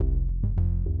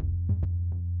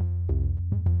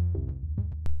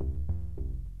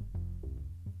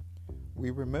We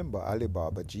remember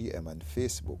Alibaba, GM, and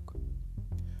Facebook,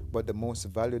 but the most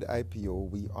valued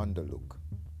IPO we underlook.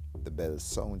 The bell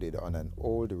sounded on an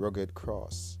old rugged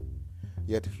cross,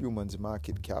 yet humans'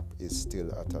 market cap is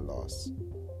still at a loss.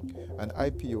 An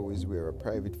IPO is where a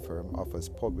private firm offers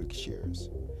public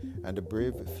shares, and the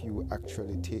brave few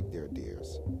actually take their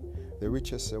dares. The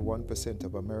richest 1%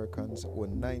 of Americans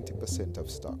own 90% of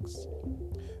stocks.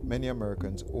 Many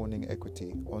Americans owning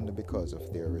equity only because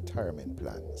of their retirement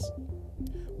plans.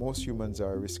 Most humans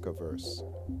are risk averse,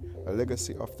 a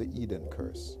legacy of the Eden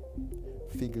curse.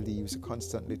 Fig leaves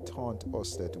constantly taunt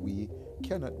us that we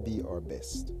cannot be our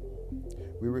best.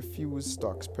 We refuse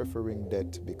stocks, preferring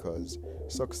debt because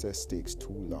success takes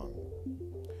too long.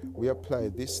 We apply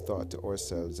this thought to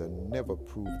ourselves and never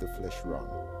prove the flesh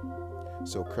wrong.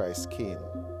 So Christ came.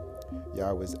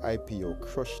 Yahweh's IPO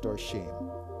crushed our shame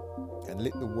and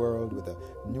lit the world with a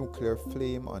nuclear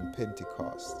flame on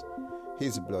Pentecost.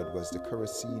 His blood was the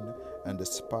kerosene and the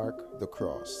spark the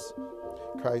cross.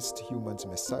 Christ, human's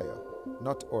Messiah,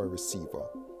 not our receiver,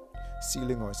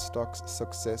 sealing our stock's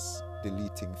success,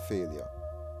 deleting failure.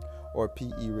 Our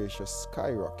PE ratio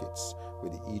skyrockets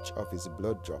with each of his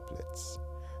blood droplets.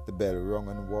 The bell rung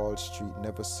on Wall Street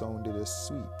never sounded as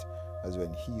sweet as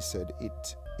when he said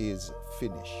it is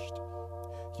finished.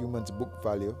 Humans' book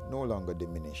value no longer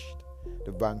diminished.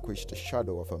 The vanquished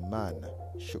shadow of a man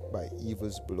shook by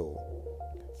evil's blow.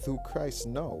 Through Christ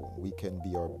now we can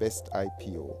be our best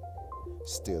IPO.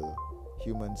 Still,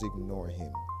 humans ignore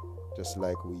him, just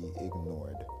like we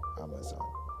ignored Amazon.